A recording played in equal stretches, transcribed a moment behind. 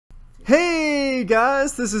Hey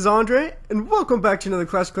guys, this is Andre, and welcome back to another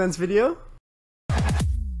Clash of Clans video.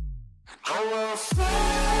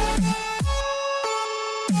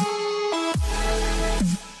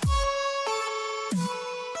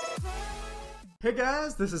 Hey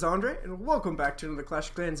guys, this is Andre, and welcome back to another Clash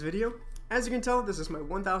of Clans video. As you can tell, this is my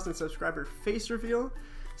 1,000 subscriber face reveal,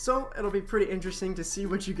 so it'll be pretty interesting to see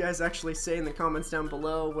what you guys actually say in the comments down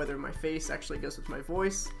below, whether my face actually goes with my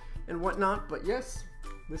voice and whatnot. But yes,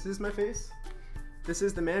 this is my face. This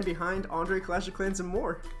is the man behind Andre, Clash of Clans, and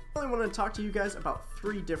more. I really want to talk to you guys about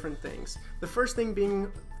 3 different things. The first thing being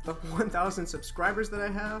the 1,000 subscribers that I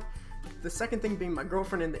have, the second thing being my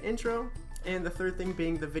girlfriend in the intro, and the third thing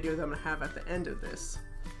being the video that I'm going to have at the end of this.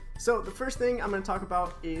 So the first thing I'm going to talk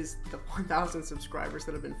about is the 1,000 subscribers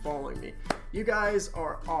that have been following me. You guys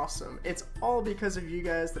are awesome. It's all because of you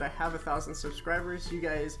guys that I have 1,000 subscribers. You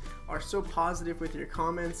guys are so positive with your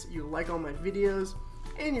comments, you like all my videos,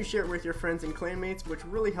 and you share it with your friends and clanmates, which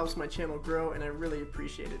really helps my channel grow, and I really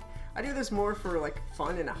appreciate it. I do this more for like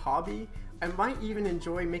fun and a hobby. I might even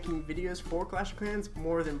enjoy making videos for Clash of Clans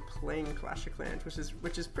more than playing Clash of Clans,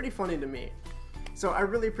 which is pretty funny to me. So I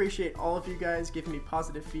really appreciate all of you guys giving me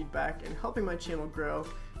positive feedback and helping my channel grow,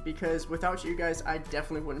 because without you guys I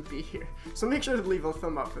definitely wouldn't be here. So make sure to leave a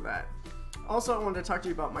thumb up for that. Also, I wanted to talk to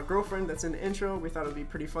you about my girlfriend that's in the intro. We thought it would be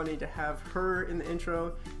pretty funny to have her in the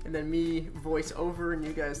intro and then me voice over and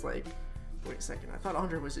you guys like, wait a second, I thought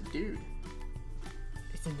Andre was a dude.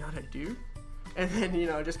 Is he not a dude? And then, you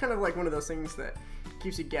know, just kind of like one of those things that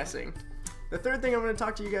keeps you guessing. The third thing I'm going to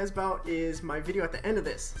talk to you guys about is my video at the end of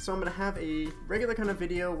this. So I'm going to have a regular kind of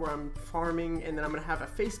video where I'm farming, and then I'm going to have a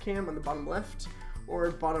face cam on the bottom left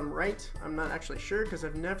or bottom right. I'm not actually sure because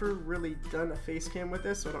I've never really done a face cam with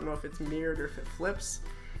this, so I don't know if it's mirrored or if it flips.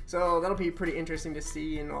 So that'll be pretty interesting to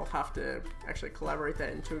see, and I'll have to actually collaborate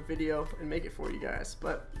that into a video and make it for you guys.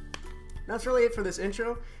 But that's really it for this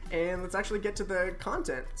intro, and let's actually get to the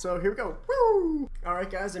content. So here we go. Woo!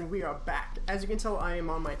 Alright guys, and we are back. As you can tell, I am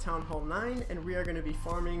on my Town Hall 9, and we are going to be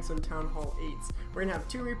farming some Town Hall 8s. We're going to have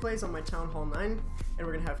 2 replays on my Town Hall 9, and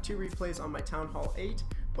we're going to have 2 replays on my Town Hall 8.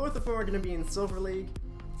 Both of them are going to be in Silver League.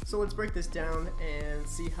 So let's break this down and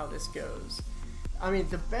see how this goes. I mean,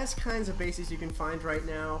 the best kinds of bases you can find right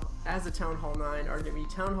now as a Town Hall 9 are going to be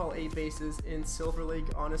Town Hall 8 bases in Silver League,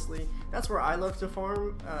 honestly. That's where I love to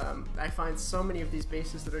farm. I find so many of these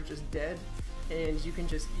bases that are just dead, and you can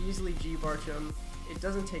just easily GiBarch them. It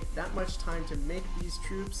doesn't take that much time to make these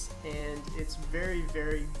troops, and it's very,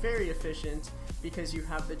 very, very efficient because you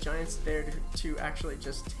have the giants there to actually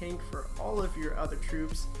just tank for all of your other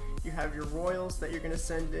troops. You have your royals that you're going to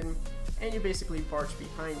send in, and you basically barch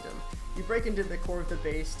behind them. You break into the core of the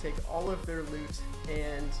base, take all of their loot,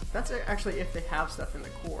 and that's actually if they have stuff in the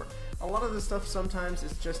core. A lot of the stuff sometimes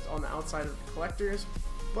is just on the outside of the collectors,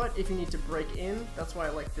 but if you need to break in, that's why I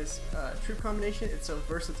like this troop combination. It's so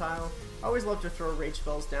versatile. I always love to throw rage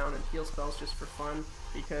spells down and heal spells just for fun,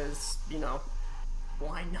 because, you know,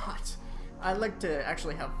 why not? I like to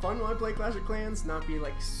actually have fun when I play Clash of Clans, not be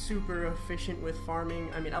like super efficient with farming.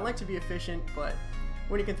 I mean, I like to be efficient, but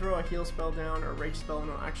when you can throw a heal spell down or a rage spell and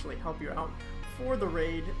it'll actually help you out for the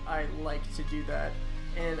raid, I like to do that.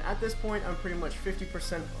 And at this point, I'm pretty much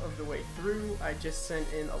 50% of the way through. I just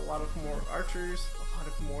sent in a lot more archers,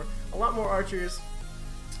 a lot more archers,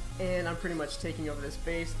 and I'm pretty much taking over this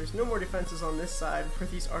base. There's no more defenses on this side, where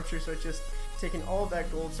these archers are just taking all of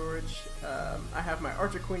that gold storage. I have my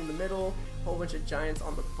archer queen in the middle, a whole bunch of giants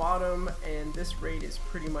on the bottom, and this raid is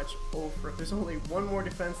pretty much over. There's only one more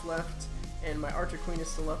defense left, and my archer queen is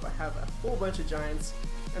still up. I have a whole bunch of giants,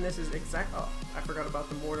 and this is oh, I forgot about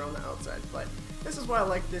the mortar on the outside, but this is why I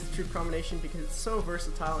like this troop combination, because it's so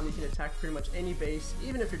versatile and you can attack pretty much any base,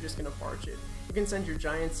 even if you're just going to barch it. You can send your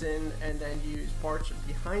giants in and then use barch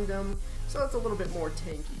behind them, so it's a little bit more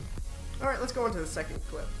tanky. Alright, let's go on to the second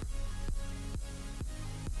clip.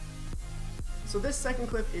 So this second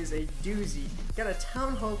clip is a doozy. Got a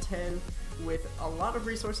Town Hall 10 with a lot of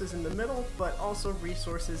resources in the middle, but also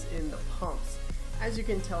resources in the pumps. As you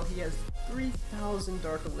can tell, he has 3,000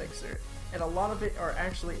 Dark Elixir, and a lot of it are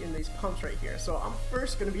actually in these pumps right here. So I'm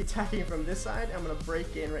first going to be attacking from this side. I'm going to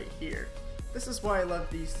break in right here. This is why I love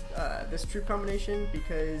this troop combination,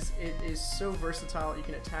 because it is so versatile. You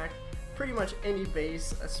can attack pretty much any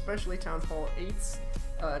base, especially Town Hall 8s.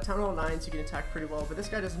 Town Hall 9s you can attack pretty well, but this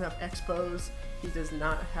guy doesn't have expos, he does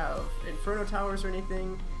not have Inferno Towers or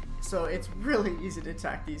anything, so it's really easy to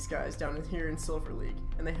attack these guys down in here in Silver League,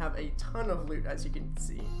 and they have a ton of loot, as you can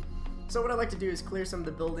see. So what I like to do is clear some of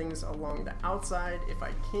the buildings along the outside if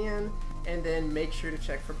I can, and then make sure to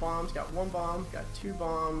check for bombs. Got 1 bomb, got 2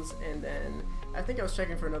 bombs, and then I think I was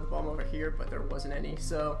checking for another bomb over here, but there wasn't any,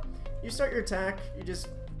 so you start your attack, you just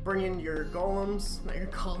bring in your golems, not your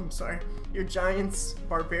golems, sorry, your giants,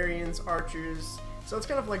 barbarians, archers. So it's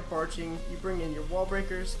kind of like barching. You bring in your wall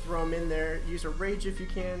breakers, throw them in there, use a rage if you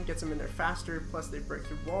can, gets them in there faster, plus they break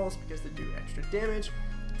through walls because they do extra damage.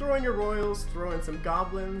 Throw in your royals, throw in some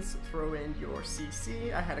goblins, throw in your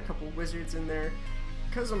CC. I had a couple wizards in there.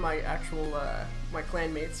 Because of my actual, my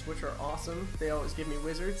clan mates, which are awesome, they always give me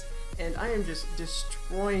wizards, and I am just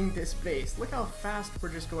destroying this base. Look how fast we're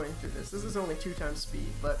just going through this. This is only 2 times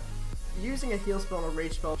speed, but using a heal spell and a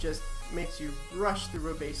rage spell just makes you rush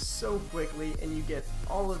through a base so quickly, and you get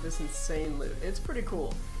all of this insane loot. It's pretty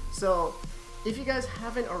cool. So, if you guys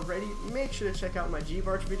haven't already, make sure to check out my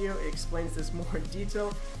GiBarch video. It explains this more in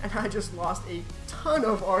detail, and I just lost a ton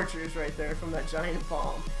of archers right there from that giant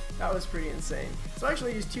bomb. That was pretty insane. So I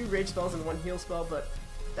actually used 2 rage spells and 1 heal spell, but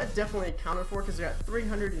that definitely accounted for because I got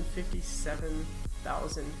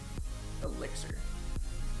 357,000 elixir.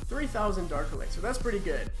 3,000 dark elixir. That's pretty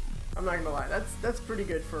good. I'm not gonna lie. That's pretty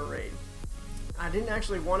good for a raid. I didn't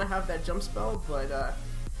actually want to have that jump spell, but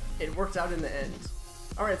it worked out in the end.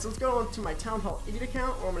 Alright, so let's go on to my Town Hall 8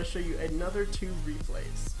 account, where I'm going to show you another 2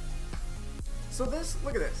 replays. So this,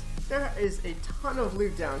 look at this. There is a ton of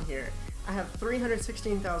loot down here. I have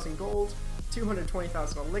 316,000 gold,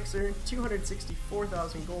 220,000 elixir,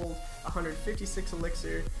 264,000 gold, 156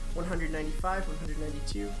 elixir, 195,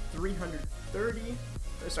 192, 303,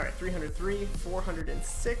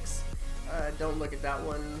 406. Don't look at that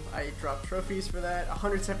one. I dropped trophies for that.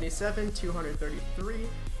 177, 233,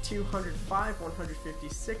 205,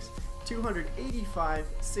 156, 285,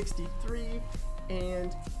 63,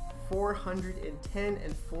 and 410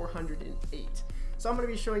 and 408. So I'm going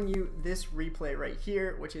to be showing you this replay right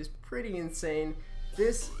here, which is pretty insane.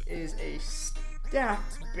 This is a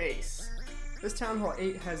stacked base. This Town Hall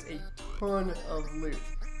 8 has a ton of loot.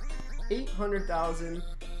 800,000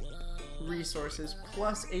 resources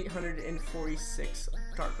plus 846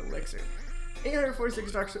 dark elixir.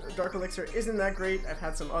 846 dark elixir isn't that great. I've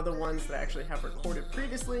had some other ones that I actually have recorded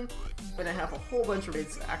previously, and I have a whole bunch of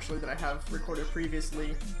raids actually that I have recorded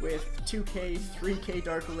previously with 2k, 3k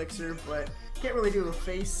dark elixir, but can't really do a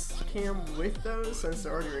face cam with those since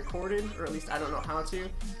they're already recorded, or at least I don't know how to.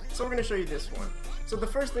 So we're going to show you this one. So the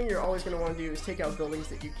first thing you're always going to want to do is take out buildings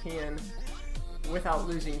that you can without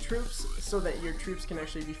losing troops, so that your troops can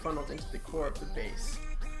actually be funneled into the core of the base.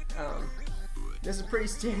 This is pretty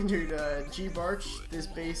standard GiBarch. This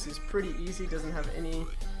base is pretty easy, doesn't have any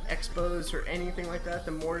expos or anything like that. The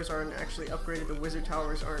mortars aren't actually upgraded, the wizard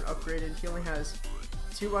towers aren't upgraded. He only has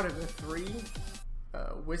 2 out of the 3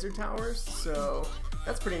 wizard towers, so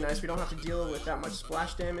that's pretty nice. We don't have to deal with that much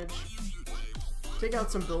splash damage. Take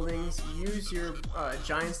out some buildings, use your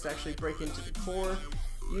giants to actually break into the core.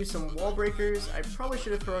 Use some wall breakers. I probably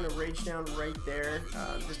should have thrown a rage down right there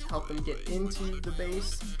just to help them get into the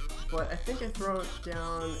base, but I think I throw it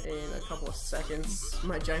down in a couple of seconds.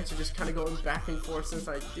 My giants are just kind of going back and forth since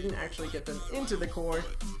I didn't actually get them into the core,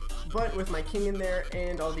 but with my king in there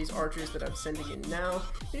and all these archers that I'm sending in now,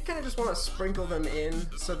 you kind of just want to sprinkle them in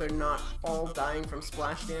so they're not all dying from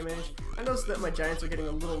splash damage. I noticed that my giants are getting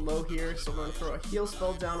a little low here, so I'm going to throw a heal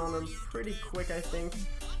spell down on them pretty quick, I think.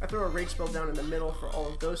 I throw a rage spell down in the middle for all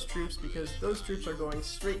of those troops because those troops are going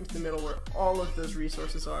straight into the middle where all of those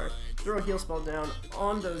resources are. Throw a heal spell down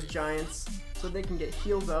on those giants so they can get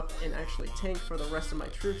healed up and actually tank for the rest of my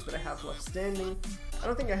troops that I have left standing. I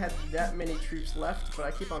don't think I had that many troops left, but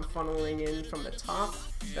I keep on funneling in from the top.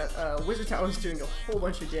 That wizard tower is doing a whole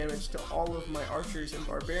bunch of damage to all of my archers and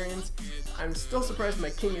barbarians. I'm still surprised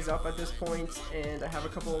my king is up at this point, and I have a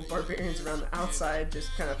couple of barbarians around the outside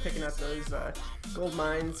just kind of picking up those gold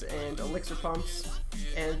mines and elixir pumps.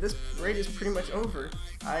 And this raid is pretty much over.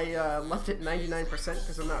 I left it 99%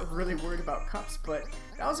 because I'm not really worried about cups, but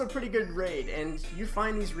that was a pretty good raid, and you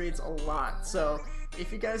find these raids a lot. So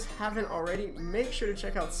if you guys haven't already, make sure to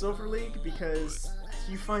check out Silver League because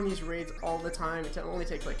you find these raids all the time. It only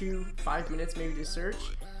takes like 5 minutes maybe to search,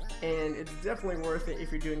 and it's definitely worth it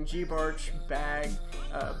if you're doing GiBarch, Bag,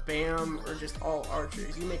 BAM, or just all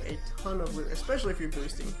archers. You make a ton of loot, especially if you're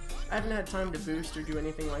boosting. I haven't had time to boost or do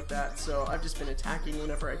anything like that, so I've just been attacking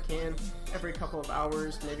whenever I can, every couple of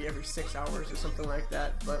hours, maybe every 6 hours or something like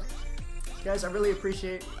that. But guys, I really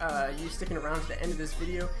appreciate you sticking around to the end of this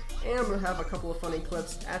video, and I'm going to have a couple of funny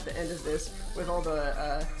clips at the end of this with all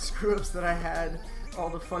the screw-ups that I had, all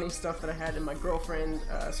the funny stuff that I had, and my girlfriend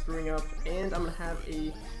screwing up, and I'm going to have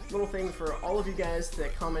a little thing for all of you guys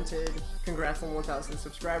that commented. Congrats on 1,000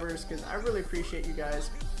 subscribers, because I really appreciate you guys.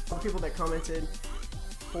 All the people that commented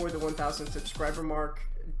for the 1,000 subscriber mark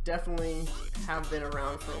definitely have been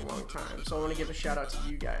around for a long time. So I want to give a shout out to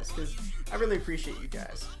you guys because I really appreciate you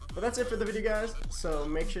guys. But that's it for the video, guys. So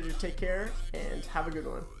make sure to take care and have a good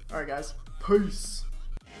one. Alright guys, peace!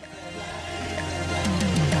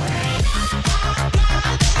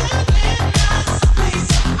 Yeah.